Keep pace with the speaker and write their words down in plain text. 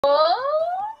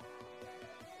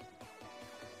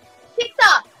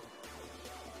TikTok.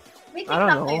 May I don't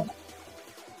TikTok know. kayo.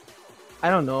 I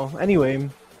don't know. Anyway,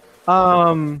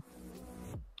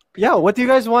 yeah, what do you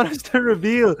guys want us to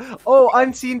reveal? Oh,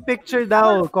 unseen picture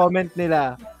daw. Comment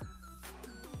nila.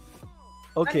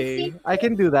 Okay, Unseen I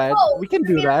can do that. Oh, We can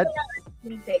do reveal that. ko ng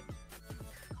unseen pic.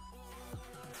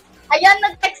 Ayan,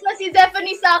 nag-text na si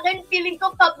Zephanie sa akin. Feeling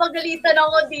ko papagalitan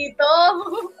ako dito.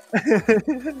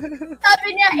 Sabi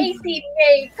niya,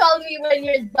 ACK, call me when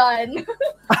you're done.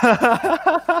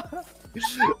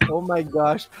 Oh my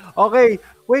gosh. Okay,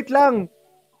 wait lang.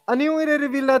 Ano yung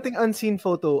i-reveal nating unseen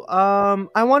photo?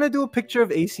 I want to do a picture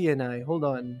of AC and I. Hold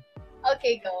on.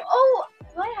 Okay, go. Oh,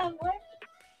 do I have one?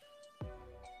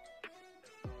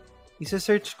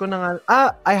 Isa-search ko na nga.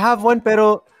 Ah, I have one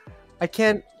pero I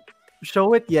can't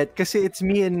show it yet kasi it's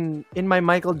me in my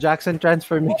Michael Jackson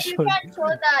transformation. You can't show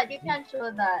that. You can't show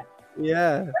that.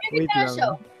 Yeah. What are you Wait gonna lang.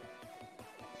 show?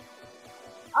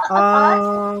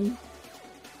 Us?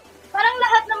 Parang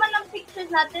lahat naman ng pictures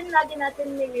natin, lagi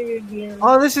natin nire-reveal.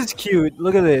 Oh, this is cute.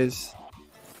 Look at this.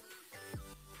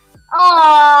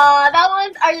 Aww, that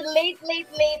was our late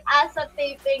ASA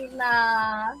taping na.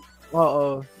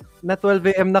 Oo. Na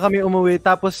 12 a.m. na kami umuwi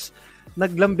tapos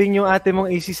naglambing yung ate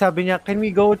mong AC. Sabi niya, can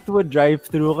we go to a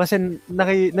drive-thru? Kasi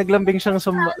naglambing siyang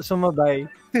sumabay.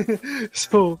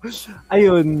 So,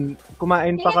 ayun.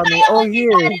 Kumain pa kami. Oh,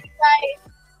 here.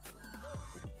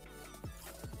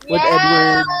 With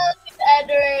Edward. With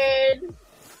Edward.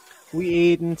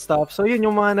 We ate and stuff. So, yun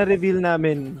yung mga na-reveal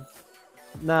namin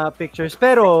na pictures.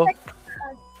 Pero,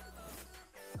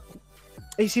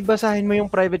 AC, basahin mo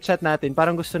yung private chat natin.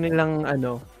 Parang gusto nilang,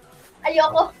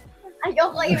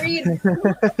 Ayoko i-read.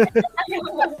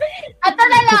 Ato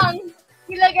na lang.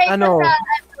 Ilagay ko sa,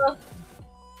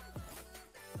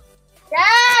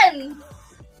 Yan!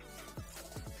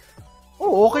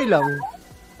 Oh, okay lang.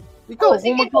 Ikaw, sige,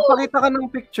 kung magpapakita ka ng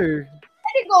picture.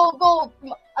 Sige, go.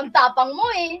 Ang tapang mo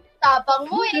eh.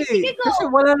 Sige, go. Kasi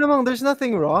wala namang, there's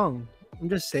nothing wrong. I'm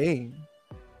just saying.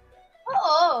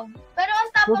 Oo. Pero ang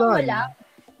tapang mo lang.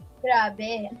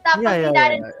 Grabe. Ang tapang ni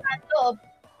Darren Santo.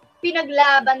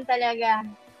 Pinaglaban talaga.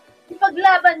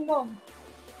 Ipaglaban mo.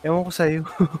 Ewan ko sa'yo.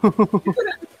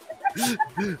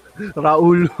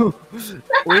 Raul.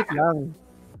 Wait lang.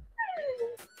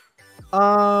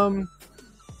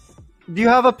 Do you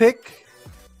have a pic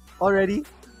already?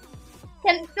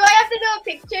 Do I have to do a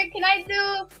picture? Can I do...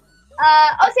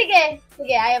 sige.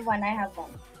 Sige, I have one.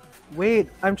 Wait,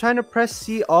 I'm trying to press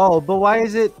see all, but why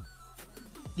is it...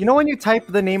 You know when you type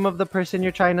the name of the person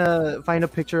you're trying to find a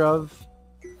picture of?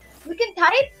 We can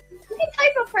type? We can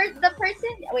type the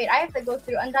person? Wait, I have to go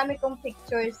through. Ang dami kong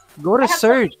pictures. Go to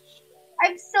search.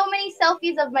 I have so many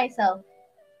selfies of myself.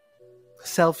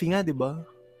 Selfie nga, di ba?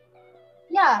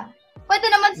 Yeah. Pwede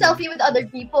naman selfie with other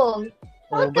people.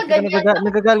 Bakit ka ganyan?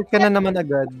 Nagagalit ka na naman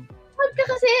agad. Bakit ka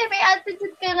kasi? May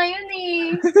attitude ka ngayon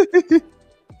eh.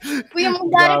 Kuya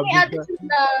mong Darren may attitude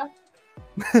na.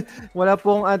 Wala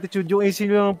pong attitude. Yung AC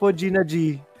lang po, Gina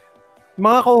G.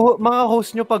 Mga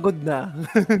host nyo pagod na.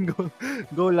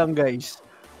 Go lang, guys.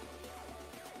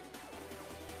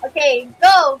 Okay,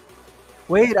 go!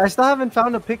 Wait, I still haven't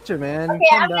found a picture, man. Okay,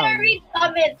 I'm gonna read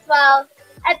comments. Well,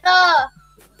 eto.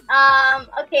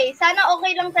 Okay, sana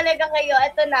okay lang talaga kayo.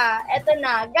 Eto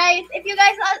na. Guys, if you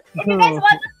guys want us to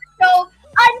show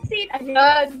unseen,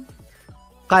 ayun.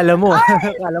 Kala mo.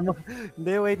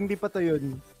 Hindi, wait, hindi pa to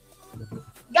yun.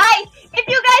 Guys, if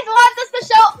you guys want us to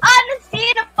show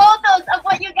unseen photos of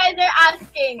what you guys are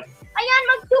asking, ayan,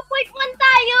 mag 2.1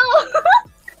 tayo.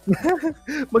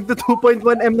 Magto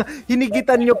 2.1M na.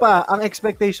 Hinigitan nyo pa ang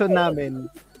expectation namin.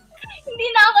 Hindi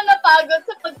na ako napagod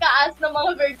sa pagka-ask ng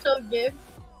mga virtual gifts.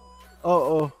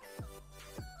 Oo.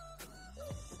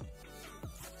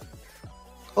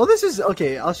 Oh, this is...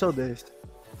 Okay, I'll show this.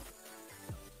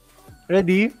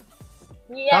 Ready?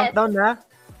 Yes. Countdown na?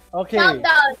 Okay.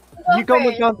 Countdown. Ikaw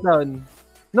mag-countdown.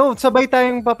 No, sabay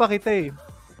tayong papakita eh.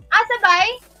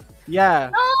 Sabay?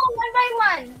 Yeah. No, one by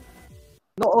one.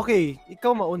 No, okay.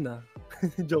 Ikaw mauna.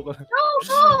 Joke lang. No,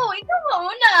 go. Ikaw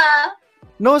mauna.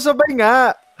 No, sabay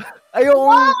nga.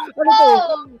 Ayoko. Ano to?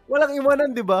 Walang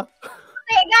iwanan, di ba?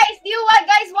 Okay, guys. Do you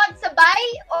guys want sabay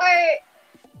or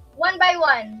one by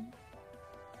one?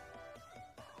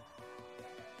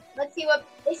 Let's see what...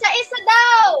 Isa-isa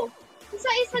daw!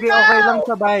 Isa-isa Sige, daw! okay lang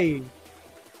sabay.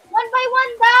 One by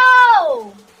one daw!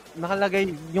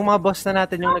 Nakalagay, yung mga boss na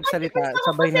natin yung nagsalita,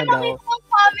 sabay na daw. Kasi makita yung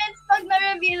comments pag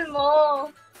na-reveal mo.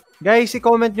 Guys,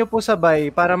 i-comment nyo po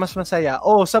sabay para mas masaya.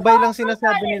 Oh, sabay lang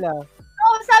sinasabi nila.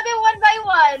 Oh, sabi one by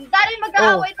one. Darren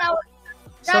mag-aaway-tawag.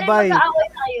 Sabay. Mag-aaway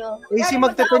tayo. AC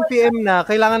magte 10 PM na.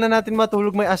 Kailangan na natin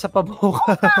matulog, may asa pa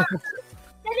bukas.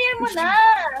 Dalihan mo na.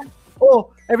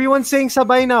 Oh, everyone's saying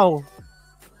sabay now.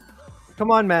 Come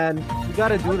on, man. You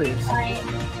gotta do this. Fine.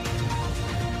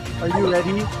 Are you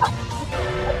ready?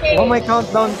 Okay. Oh, may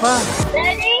countdown pa.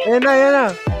 Ready? Ayan na.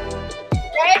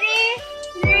 Ready?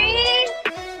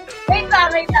 3. Wait lang.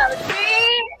 3,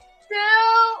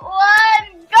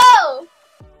 2, 1, go!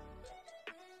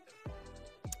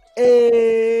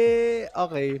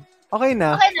 Okay. Okay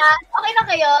na. Okay na? Okay na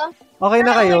kayo? Okay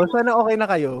na kayo. Sana okay na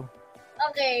kayo.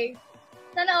 Okay.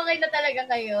 Sana okay na talaga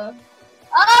kayo.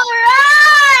 Alright!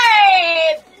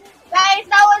 Guys,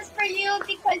 that was for you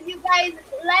because you guys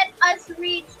let us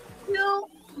reach 2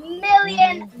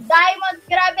 million diamonds.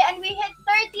 Grabe, and we hit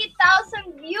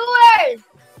 30,000 viewers!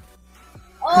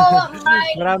 Oh my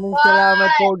Maraming God! salamat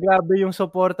po. Grabe yung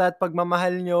suporta at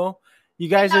pagmamahal nyo.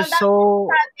 You guys are so...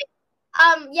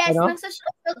 Yes, Ano?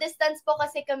 nag-social distance po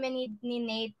kasi kami ni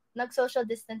Nate. Nag-social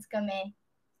distance kami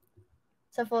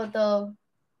sa photo.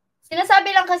 Sinasabi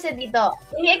lang kasi dito.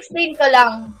 I-explain ko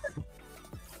lang.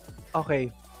 Okay.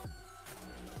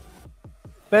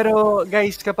 Pero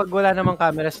guys, kapag wala namang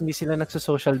cameras, hindi sila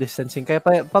nagso-social distancing. Kaya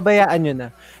pabayaan nyo na.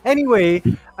 Anyway,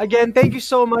 again, thank you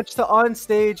so much to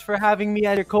Onstage for having me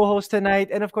as your co-host tonight.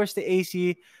 And of course, to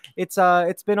AC.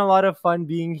 It's been a lot of fun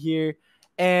being here.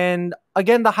 And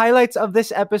again, the highlights of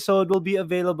this episode will be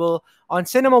available on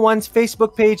Cinema One's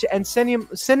Facebook page and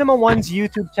Cinema One's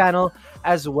YouTube channel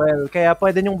as well. Kaya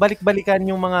pwede nyong balik-balikan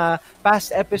yung mga past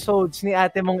episodes ni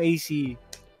ate mong AC.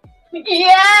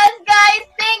 Yes, guys!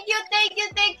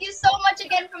 Thank you so much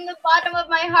again from the bottom of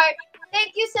my heart.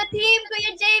 Thank you sa team,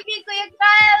 Kuya JV, Kuya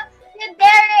Kyle, Kuya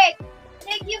Derek.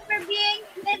 Thank you for being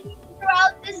with me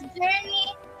throughout this journey.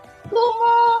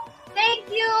 Kumu, thank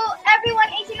you. Everyone,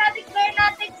 Asianatics,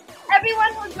 Baranatics,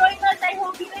 everyone who joined us, I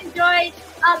hope you enjoyed.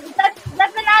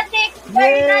 Zefanatics,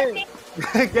 Garinatics.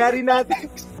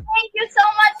 Garinatics. Thank you so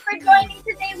much for joining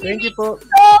today. Thank you po.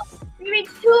 We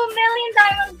reached 2 million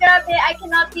diamonds. Grabe, I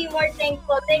cannot be more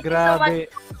thankful. Thank you so much.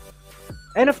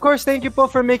 And of course, thank you po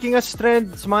for making us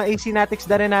trend sa mga Asianatics,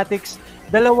 Darenatics.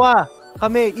 Dalawa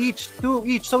kami, two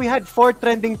each. So we had 4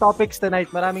 trending topics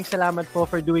tonight. Maraming salamat po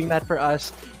for doing that for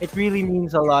us. It really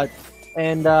means a lot.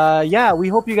 And yeah, we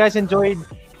hope you guys enjoyed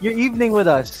your evening with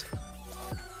us.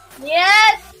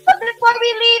 Yes! But before we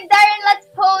leave, Darren, let's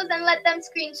pose and let them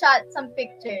screenshot some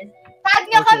pictures. Tag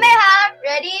nyo kami, ha?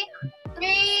 Ready? 3,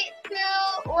 2,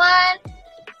 1.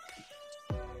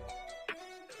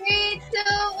 3, 2,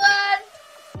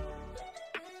 1.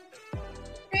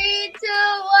 3, 2,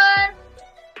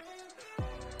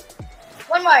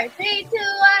 1. One more. 3, 2,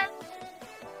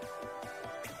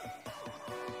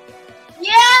 1.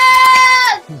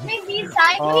 Yes! May B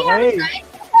sign. Do we have a sign?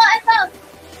 Ito.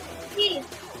 Z.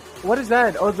 What is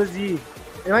that? Oh, the Z.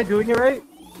 Am I doing it right?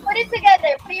 Put it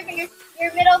together. Put your fingers,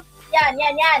 your middle. Yan.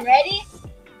 Ready?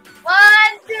 1,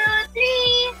 2,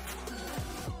 3.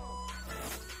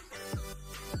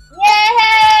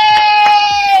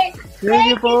 Yay! Thank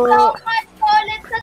you so much.